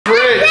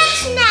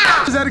rich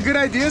now. Is that a good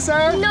idea,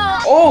 Sarah? No.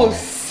 Oh,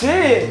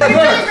 shit. Look,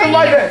 come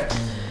on there.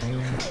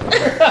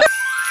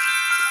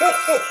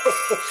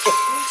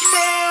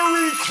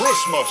 Merry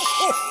Christmas!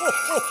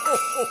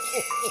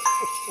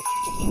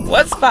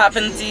 What's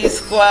poppin', D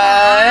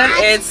Squad?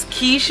 It's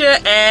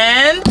Keisha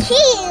and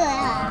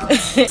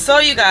Kira. So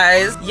you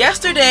guys,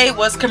 yesterday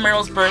was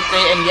Kameiro's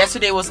birthday and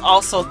yesterday was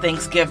also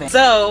Thanksgiving.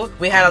 So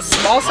we had a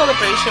small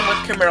celebration with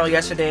Kameiro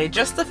yesterday,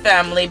 just the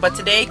family, but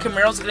today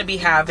Kameiro's gonna be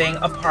having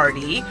a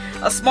party,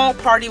 a small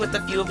party with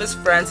a few of his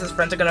friends. His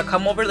friends are gonna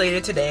come over later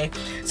today.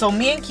 So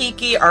me and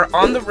Kiki are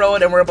on the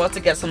road and we're about to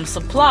get some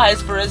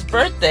supplies for his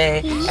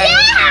birthday.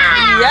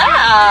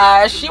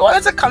 Yeah, she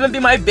wanted to come and be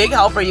my big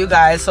helper, you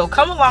guys. So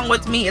come along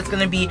with me. It's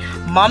gonna be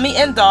mommy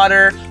and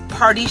daughter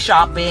party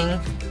shopping,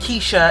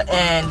 Keisha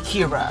and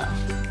Kira.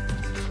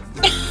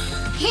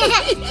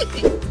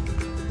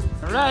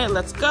 All right,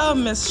 let's go,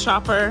 Miss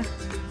Shopper.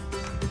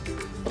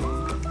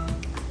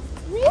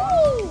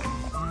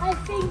 I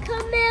think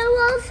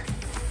Kameiro's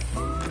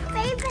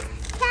favorite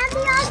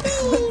candy are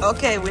these.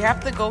 Okay, we have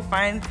to go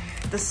find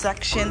the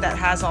section that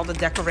has all the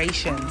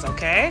decorations,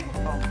 okay?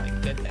 Oh my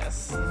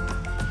goodness.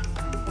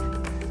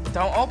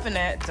 Don't open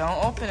it. Don't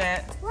open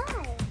it. Why?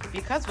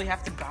 Because we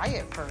have to buy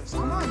it first.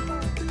 Come on.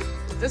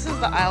 This is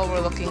the aisle we're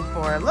looking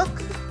for. Look.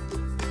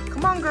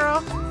 Come on,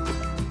 girl.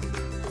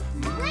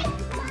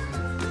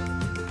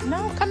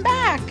 No, come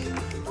back.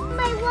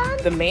 My one.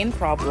 The main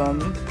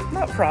problem,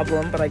 not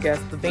problem, but I guess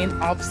the main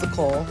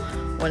obstacle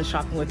when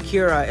shopping with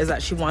Kira is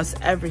that she wants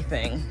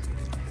everything.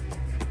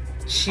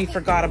 She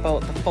forgot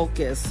about the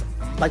focus,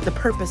 like the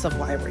purpose of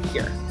why we're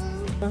here.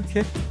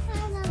 Okay.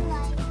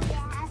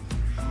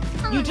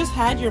 You just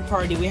had your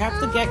party. We have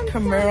to get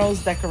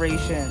Kameiro's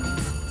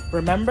decorations.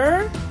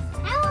 Remember?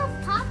 I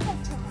want Papa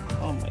to.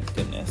 Oh my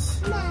goodness.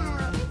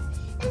 No,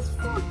 it's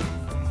for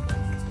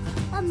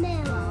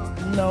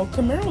Kameiro. No,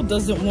 Kameiro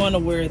doesn't want to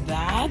wear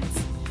that.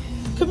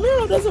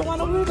 Kameiro doesn't want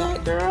to wear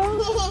that, girl.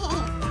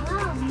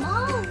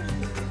 Mom.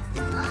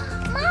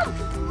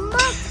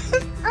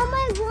 I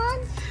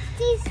want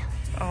these.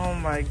 Oh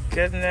my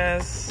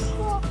goodness.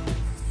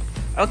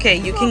 Okay,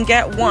 you can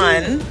get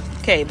one.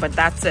 Okay, but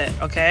that's it,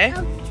 okay?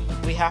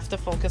 We have to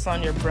focus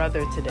on your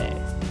brother today.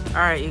 All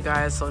right, you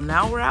guys, so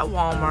now we're at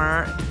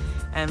Walmart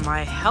and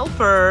my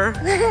helper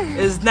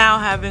is now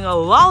having a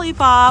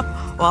lollipop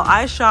while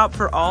I shop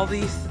for all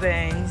these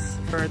things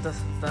for the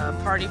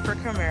party for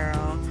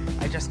Kameiro.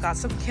 I just got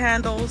some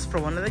candles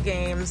for one of the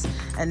games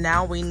and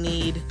now we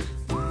need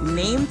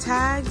name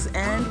tags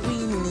and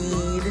we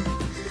need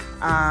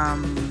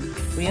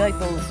we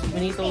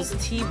need those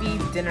TV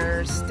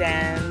dinner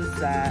stands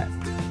that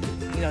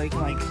you can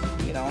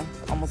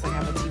almost like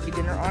have a TV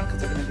dinner on because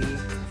they're gonna be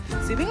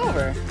sleeping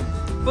over.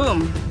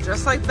 Boom,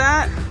 just like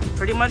that,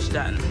 pretty much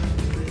done.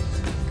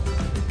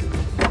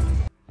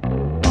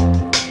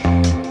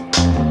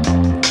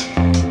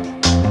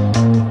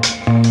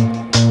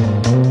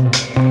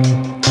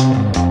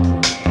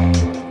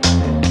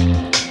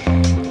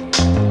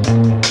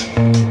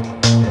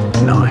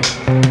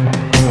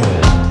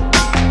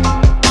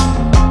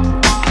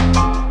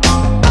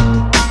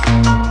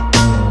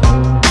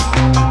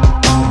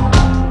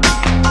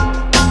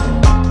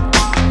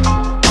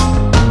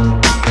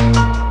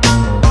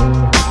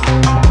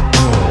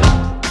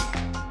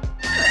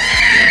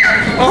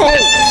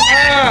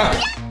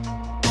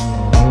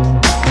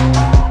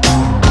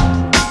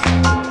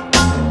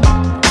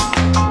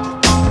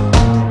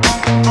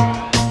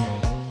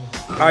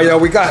 Alright, y'all,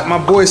 we got my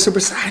boy Super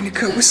Saiyan to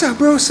cook. What's up,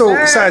 bro? So,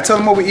 Sai, tell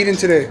them what we're eating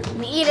today.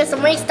 We eating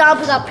some Wingstop,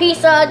 we got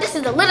pizza. This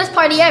is the littest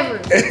party ever.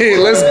 Hey,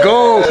 let's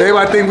go. Babe,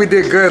 I think we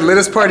did good.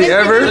 Littest party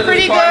ever.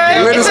 Pretty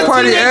good. Littest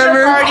party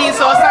ever. Party,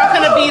 so it's not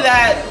gonna be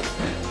that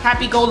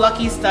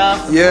happy-go-lucky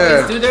stuff.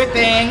 Yeah. Always do their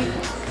thing.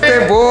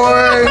 Hey,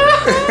 boy.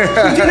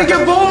 You didn't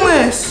get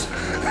boneless.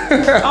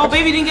 Oh,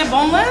 baby didn't get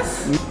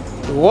boneless?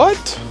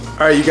 What?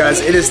 Alright, you guys,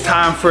 it is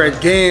time for a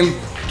game.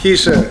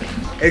 Keisha,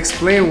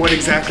 explain what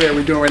exactly are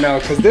we doing right now,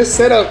 because this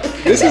setup,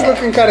 this is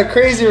looking kind of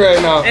crazy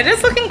right now. It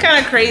is looking kind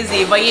of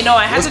crazy, but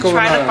I had to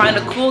try to find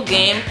a cool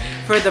game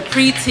for the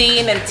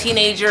preteen and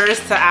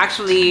teenagers to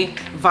actually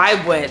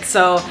vibe with.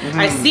 So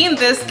I've seen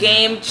this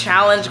game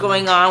challenge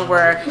going on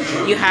where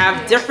you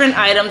have different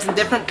items and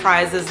different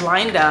prizes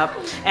lined up,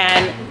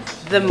 and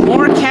the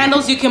more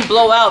candles you can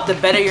blow out, the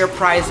better your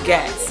prize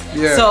gets.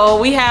 Yeah. So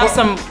we have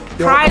some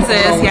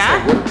prizes, hold on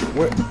yeah?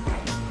 What?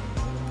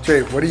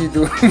 Trey, what are you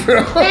doing,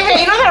 bro? Hey,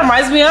 you know what that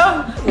reminds me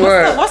of?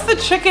 What's the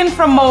chicken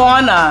from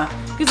Moana?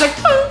 He's like,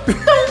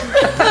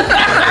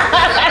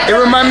 It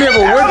reminds me of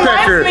a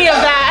woodpecker. It reminds me of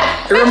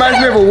that. It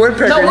reminds me of a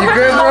woodpecker. No, You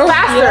good, bro? go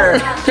faster.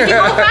 Can you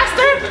go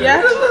faster?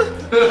 Yeah.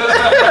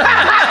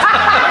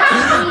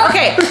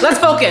 Okay, let's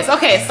focus.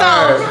 Okay, so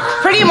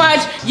pretty much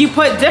you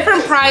put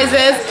different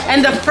prizes,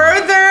 and the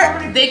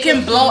further they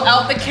can blow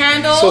out the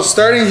candles. So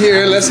starting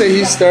here, let's say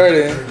he's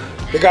starting.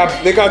 They got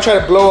try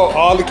to blow out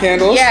all the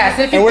candles. Yes,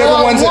 if you and whatever blow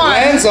out ones one, it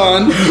lands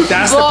on,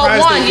 that's the blow prize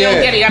out one, they you don't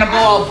get get. it. You gotta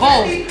blow out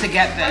both to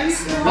get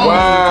this. Both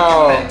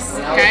Wow. to get this.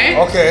 Okay.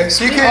 Okay,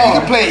 so you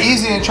can play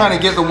easy and trying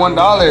to get the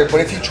 $1,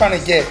 but if you're trying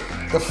to get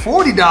The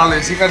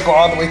 $40, you gotta go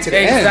all the way to the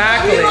end.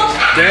 Exactly.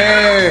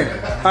 Dang.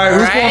 All right,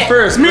 who's going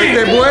first?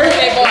 Birthday boy?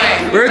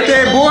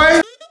 Birthday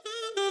boy?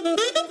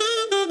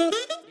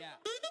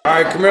 All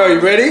right, Kameiro, you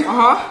ready?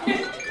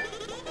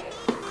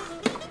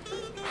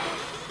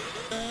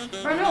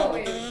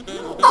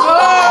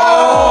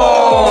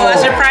 Oh,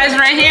 that's your prize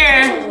right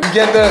here. You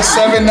get the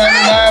 $7.99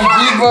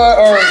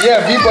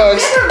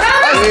 V-Bucks.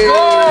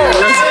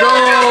 Let's go.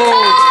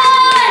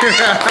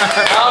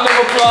 Round of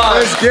applause.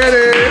 Let's get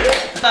it.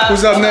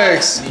 Who's up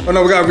next? Oh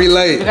no, we gotta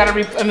relight. We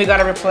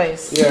gotta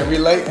replace. Yeah,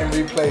 relight and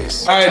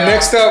replace. All right,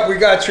 next up we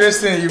got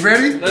Tristan. You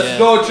ready? Let's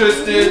go,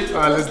 Tristan.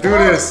 All right, let's do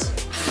this.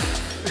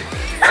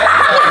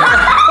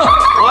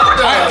 What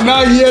the?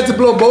 No, you had to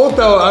blow both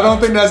though. I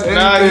don't think that's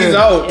anything. Nah, he's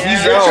out. Yeah.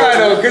 He's Good out. try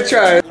though. Good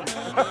try.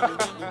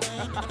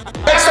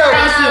 Next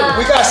up,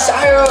 we got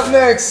Saya up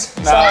next.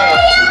 Saya,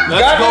 you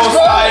Let's got go, this,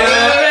 bro? Saya.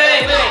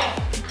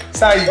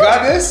 Saya, you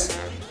got this?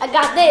 I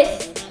got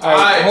this. All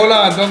right, hold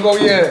on. Don't go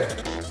yet.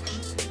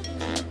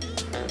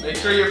 Make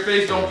sure your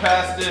face don't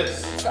pass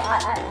this. So I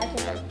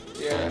can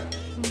Yeah.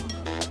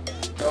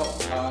 No.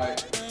 Alright.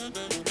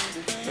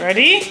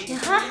 Ready?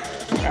 Uh-huh.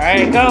 All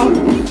right, go.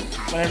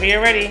 Whenever you're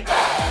ready.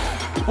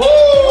 Oh!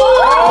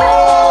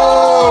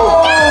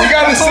 You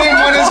got the same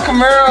one as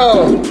Kameiro.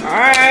 All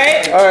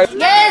right. All right.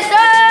 Yes,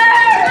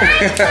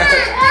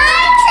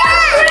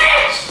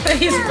 sir!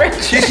 He's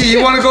rich. Kiki,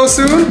 you want to go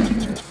soon?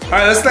 All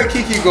right, let's let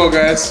Kiki go,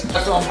 guys.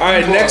 All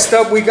right, next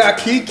up we got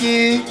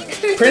Kiki.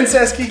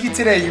 Princess Kiki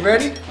today. You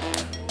ready?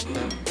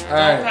 All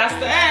right. Past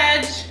the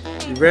edge.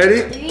 You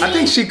ready? I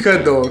think she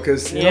could though,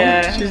 cause you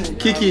Yeah. know, she's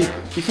Kiki.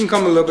 You can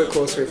come a little bit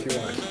closer if you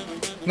want.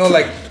 No,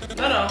 like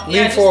No.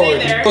 lean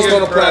forward. What's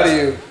gonna apply to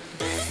you?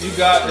 You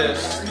got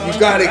this. You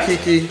got it,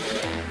 Kiki.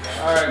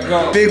 Alright,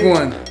 go. Big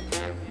one.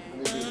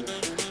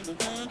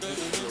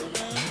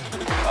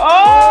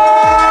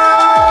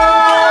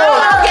 Oh!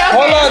 Okay,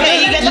 Hold on, okay,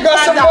 you the got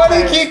some $5.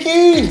 money,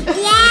 Kiki.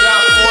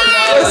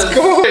 Let's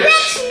go.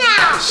 Rich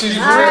now. She's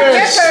Your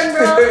rich. turn,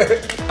 bro.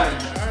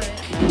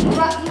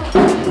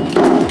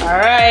 All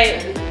right.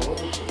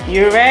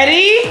 You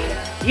ready?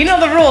 You know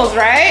the rules,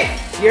 right?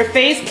 Your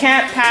face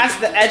can't pass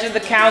the edge of the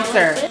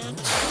counter.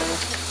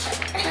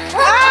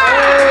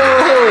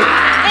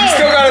 You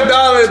still got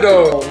 $1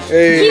 though.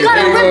 Hey, He got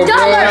there a you go, $1.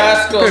 bro.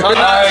 Rascal. All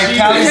right,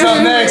 Callie's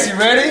up next. You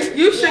ready?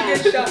 You should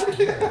get shot.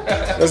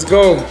 Let's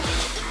go.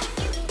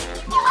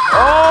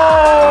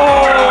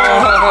 Oh!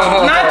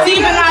 Not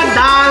even $1.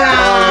 Not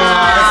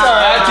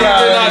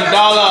even $1.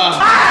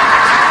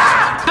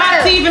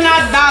 Not even $1.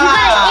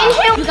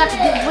 You got to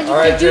do when you All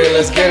right, do Dre, it,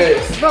 let's get it.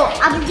 Bro,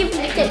 I'm gonna give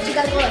you the tips. You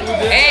gotta go like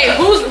this. Hey,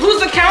 who's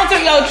the counter?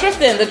 Yo,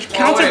 Tristan, the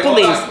counter Wait, hold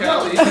police. on,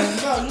 Kelly. Bro, you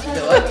gotta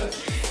go like this.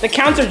 The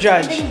counter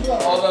judge. Then you blow.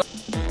 Hold on.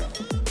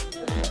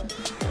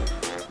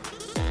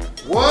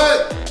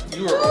 What?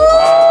 You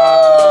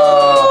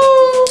are.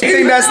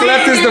 Anything that's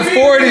left is the 40.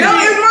 No,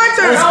 it's my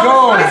turn. Let's Oh,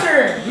 go. it's my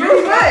turn.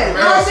 You're right.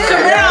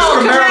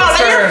 Kameiro, Kameiro, Kameiro's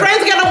let your turn.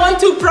 friends get a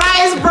 1-2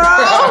 prize, bro.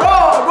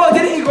 Bro,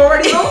 didn't he go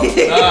already?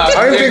 Nah,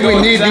 I don't think we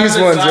need these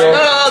ones, yo.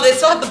 No, they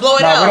still have to blow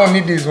it Nah, we out. don't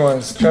need these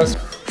ones. Trust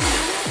me.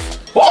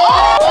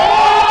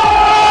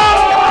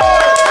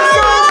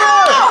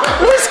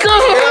 What's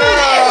going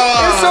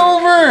on? It's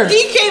over.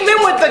 He came in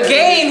with the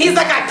game. He's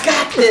like, I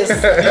got this. You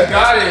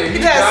got it. He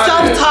got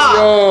got it. self-talk.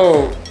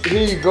 Yo,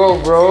 here you go,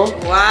 bro.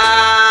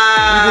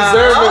 Wow. You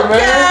deserve it, man.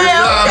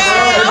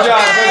 Good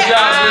job, good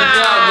job, good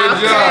job,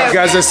 good job.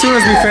 Guys, as soon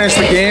as we finish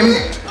the game,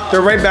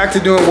 they're right back to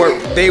doing what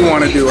they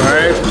want to do, all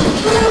right?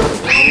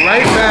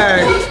 Right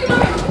back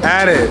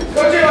at it.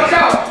 Watch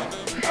out.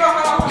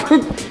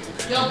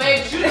 Yo,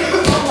 babe, shoot it.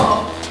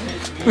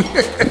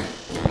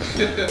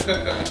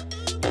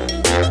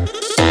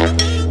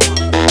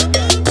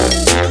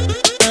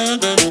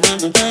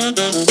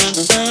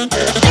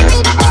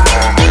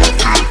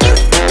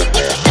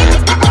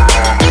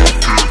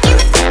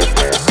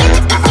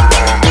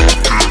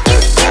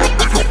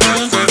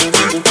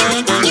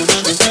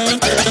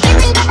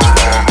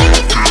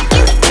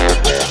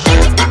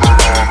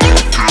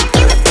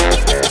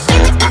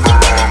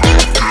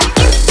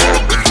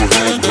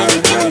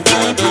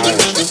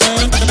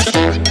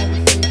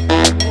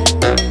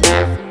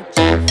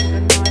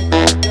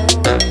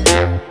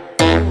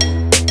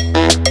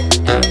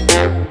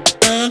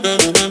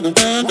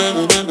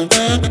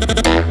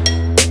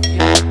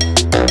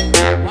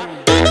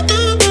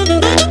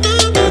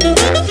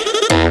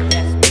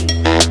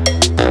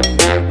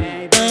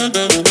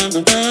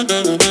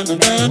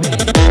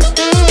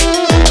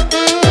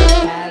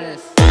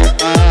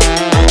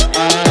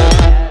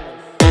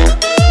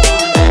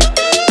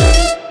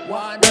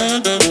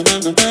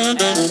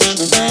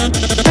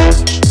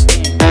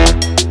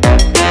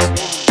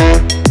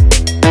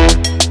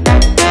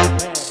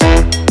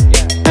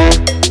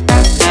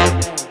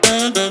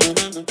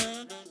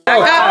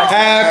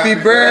 Happy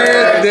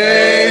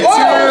birthday to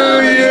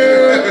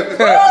you.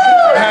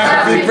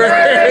 Happy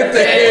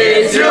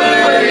birthday to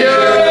you.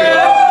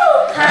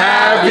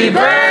 Happy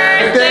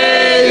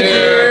birthday,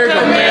 dear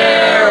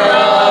Kameiro.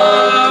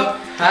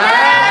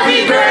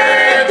 Happy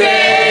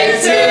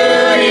birthday to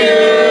you.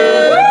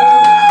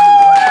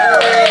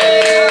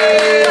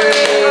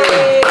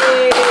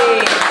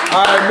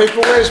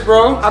 Make a wish,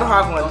 bro. I don't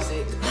have one.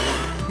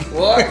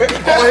 What?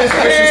 All his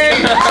wishes came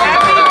true.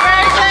 Happy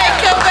birthday,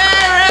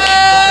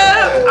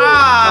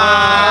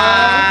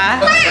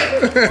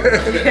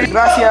 Kameiro!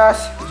 Gracias.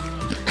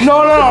 No,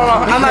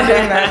 I'm not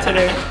doing that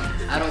today.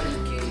 I don't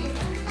eat cake.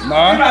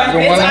 Nah, you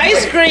don't It's want it?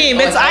 ice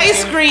cream. It's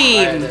ice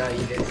cream.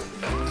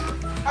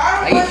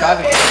 I eat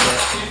chocolate cake.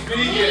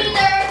 He's vegan.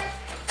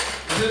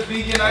 Is this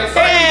vegan ice?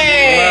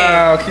 Hey!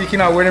 Wow, Kiki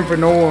not waiting for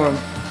no one.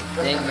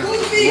 Thank you.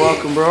 You're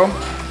welcome, bro.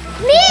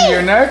 Me!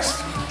 You're next.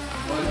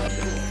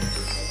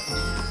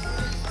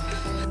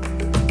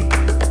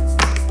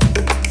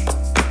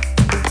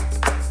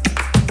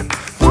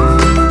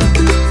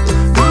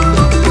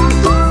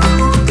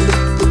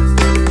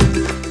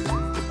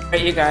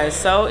 Alright, you guys,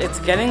 so it's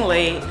getting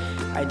late.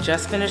 I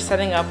just finished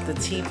setting up the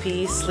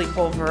TP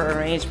sleepover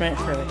arrangement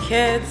for the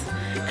kids.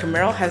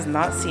 Kameiro has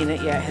not seen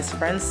it yet. His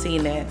friends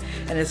seen it,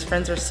 and his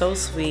friends are so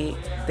sweet.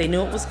 They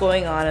knew what was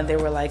going on, and they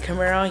were like,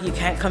 Kameiro, you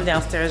can't come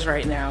downstairs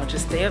right now.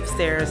 Just stay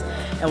upstairs,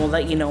 and we'll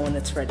let you know when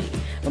it's ready.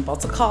 I'm about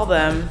to call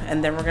them,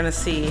 and then we're gonna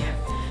see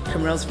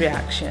Kameiro's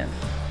reaction.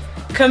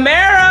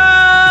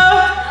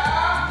 Kameiro!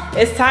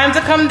 It's time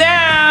to come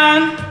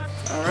down.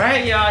 All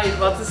right, y'all, you're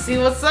about to see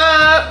what's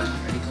up.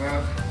 Ready,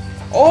 bro?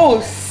 Oh,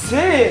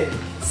 sick.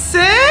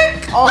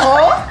 Sick?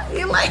 Uh-huh.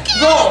 You like it?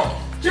 Go.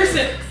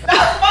 Tristan.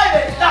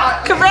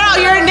 Kameiro,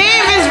 your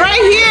name is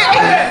right here.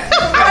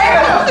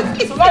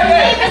 Your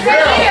name is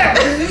right here.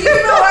 Do you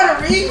know how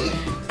to read?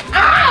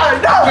 Ah,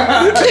 no.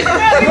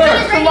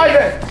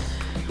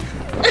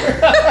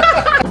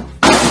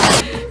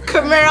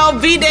 Kameiro,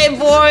 B-Day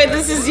boy,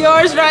 this is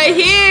yours right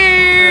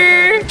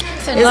here.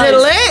 Is it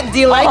lit? Do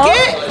you like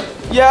it?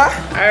 Yeah.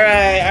 All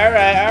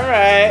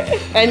right.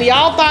 And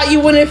y'all thought you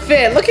wouldn't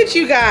fit. Look at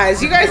you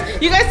guys. You guys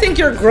think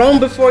you're grown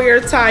before your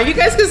time. You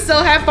guys can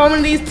still have fun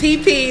with these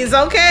TPs,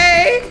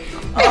 okay?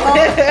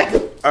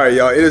 All right,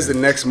 y'all. It is the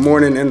next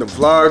morning in the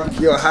vlog.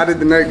 Yo, how did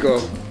the night go?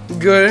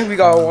 Good. We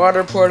got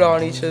water poured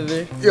on each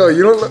other. Yo,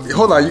 you don't look.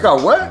 Hold on. You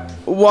got what?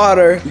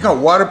 Water. You got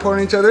water poured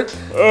on each other?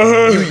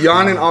 You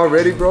yawning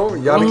already, bro?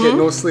 Y'all didn't get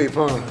no sleep,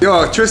 huh?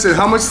 Yo, Tristan,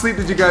 how much sleep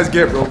did you guys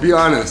get, bro? Be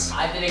honest.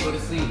 I didn't go to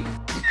sleep.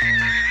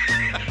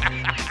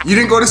 You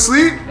didn't go to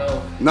sleep?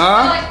 No.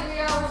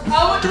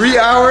 Nah? 3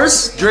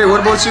 hours? Dre, what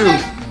about you?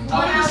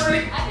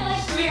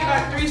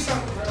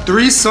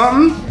 Three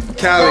something?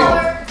 Callie,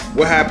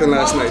 what happened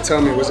last night?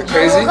 Tell me, was it I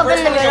crazy? woke up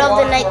in the middle of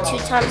the night 2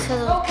 times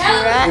because of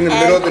Kira. In the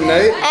middle of the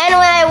night? And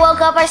when I woke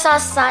up, I saw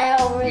Saya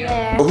over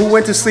there. Who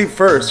went to sleep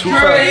first? Who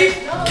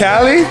fell?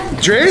 Callie?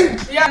 Dre?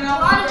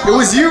 Yeah. It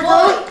was you,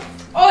 bro?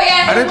 Oh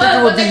yeah. I didn't think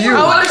it would be you.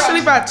 I went to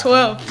sleep at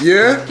 12.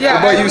 Yeah? Yeah.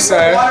 What about you,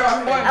 Saya?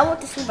 I went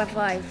to sleep at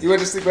 5. You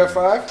went to sleep at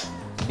 5?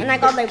 And I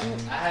got like...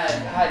 I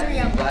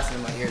had glasses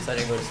in my ear, so I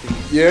didn't go to sleep.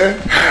 Yeah?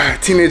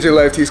 Teenager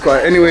life, T-Squad.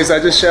 Anyways, I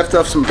just chefed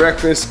up some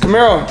breakfast.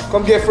 Kameiro,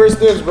 come get first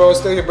dibs, bro. It's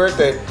still your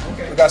birthday.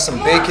 We got some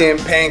bacon,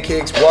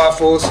 pancakes,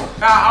 waffles.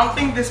 I don't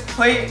think this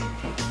plate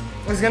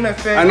is gonna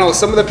fit. I know,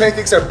 some of the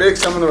pancakes are big,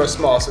 some of them are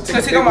small. So take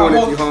a big one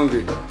if you're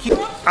hungry.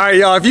 Alright,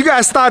 y'all, if you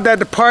guys thought that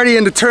the party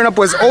and the turn up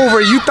was over,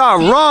 you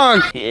thought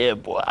wrong. Yeah,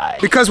 boy.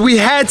 Because we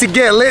had to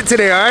get lit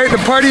today, alright? The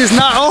party is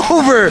not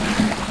over.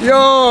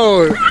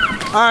 Yo.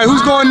 Alright,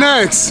 who's going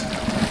next?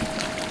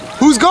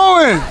 Who's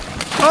going?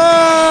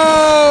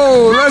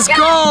 Oh, let's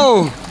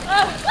go.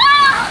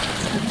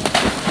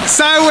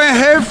 Side went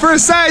head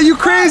first. Side, you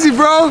crazy,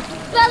 bro.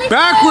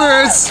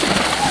 Backwards.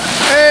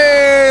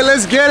 Hey,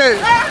 let's get it.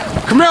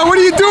 Kameiro, what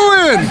are you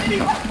doing?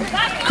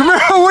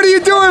 Kameiro, what are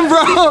you doing,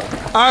 bro? All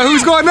right,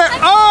 who's going next?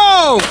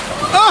 Oh,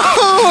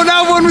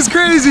 that one was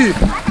crazy.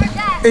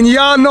 And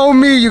y'all know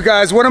me, you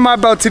guys. What am I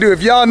about to do?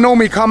 If y'all know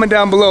me, comment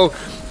down below.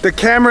 The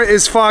camera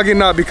is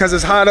fogging up because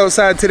it's hot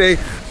outside today.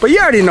 But you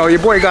already know, your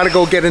boy gotta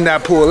go get in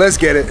that pool. Let's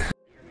get it.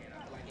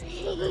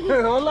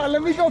 Hold on,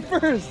 let me go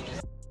first.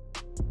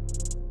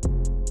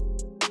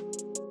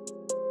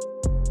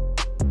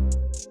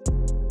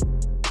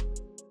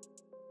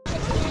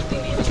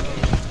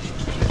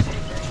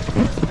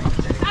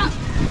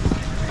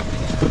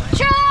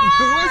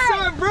 What's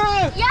up,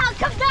 bro? Yo,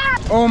 come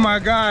back! Oh my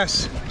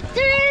gosh.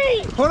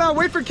 3! Hold on,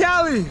 wait for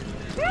Callie.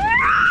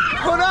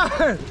 Hold on.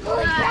 All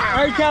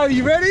right, Callie,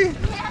 you ready?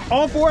 Yeah.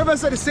 All 4 of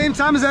us at the same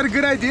time. Is that a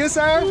good idea,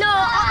 Sarah? No,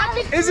 I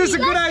think Is this a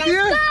good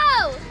idea? Let's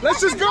go!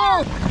 Let's just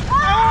go.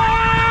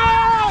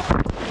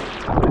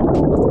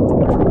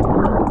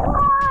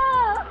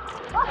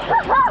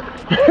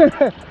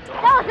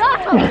 That was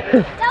awesome!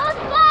 That was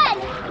fun!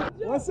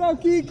 What's up,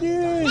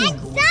 Kiki?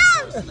 Let's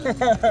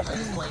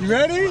jump! You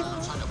ready?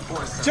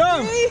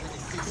 Jump. 3,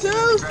 2,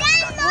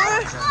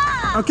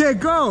 1. Okay,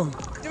 go.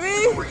 3,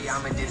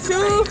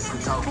 2,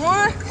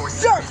 1,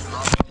 jump!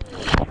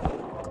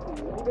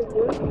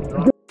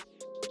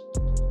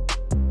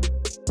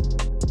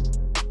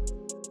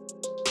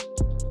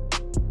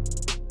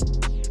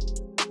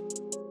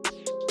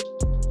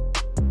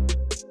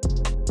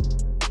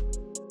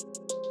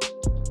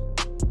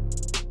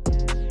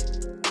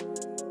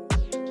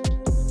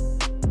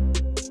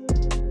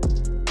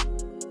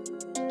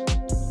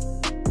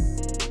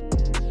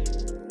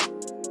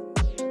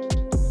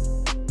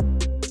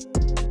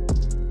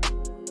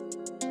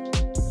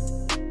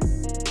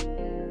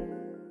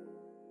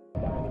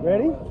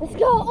 Let's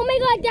go. Oh my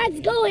God,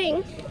 Dad's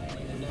going.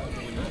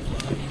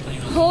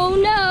 Oh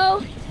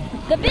no.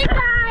 The big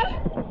guy.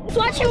 Let's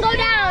watch him go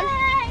down.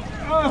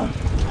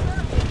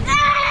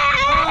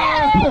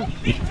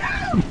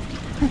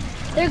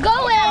 They're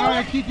going. All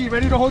right, Kiki,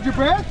 ready to hold your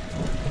breath?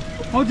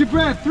 Hold your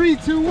breath. 3,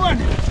 2, 1.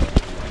 Can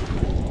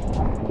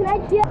I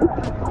feel?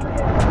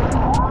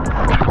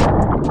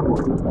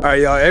 All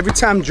right, y'all. Every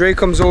time Dre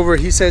comes over,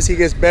 he says he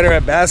gets better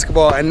at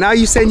basketball. And now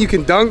you saying you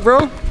can dunk,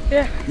 bro?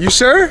 Yeah. You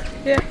sure?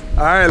 Yeah.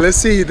 All right, let's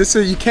see. This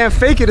is, you can't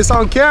fake it. It's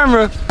on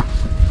camera.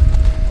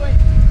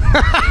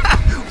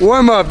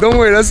 Warm up. Don't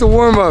worry. That's the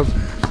warm up.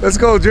 Let's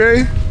go,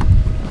 Dre.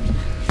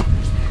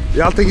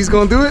 Y'all think he's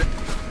gonna do it?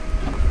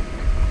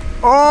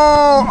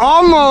 Oh,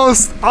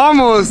 almost.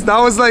 Almost. That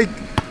was like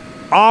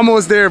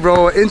almost there,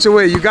 bro. An inch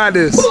away. You got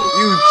this.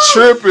 You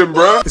tripping,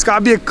 bro. It's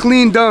gotta be a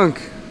clean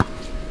dunk.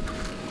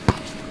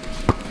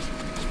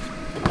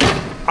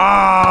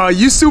 Ah,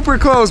 you super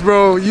close,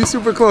 bro. You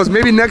super close.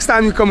 Maybe next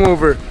time you come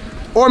over.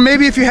 Or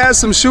maybe if you had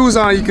some shoes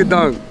on, you could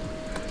dunk.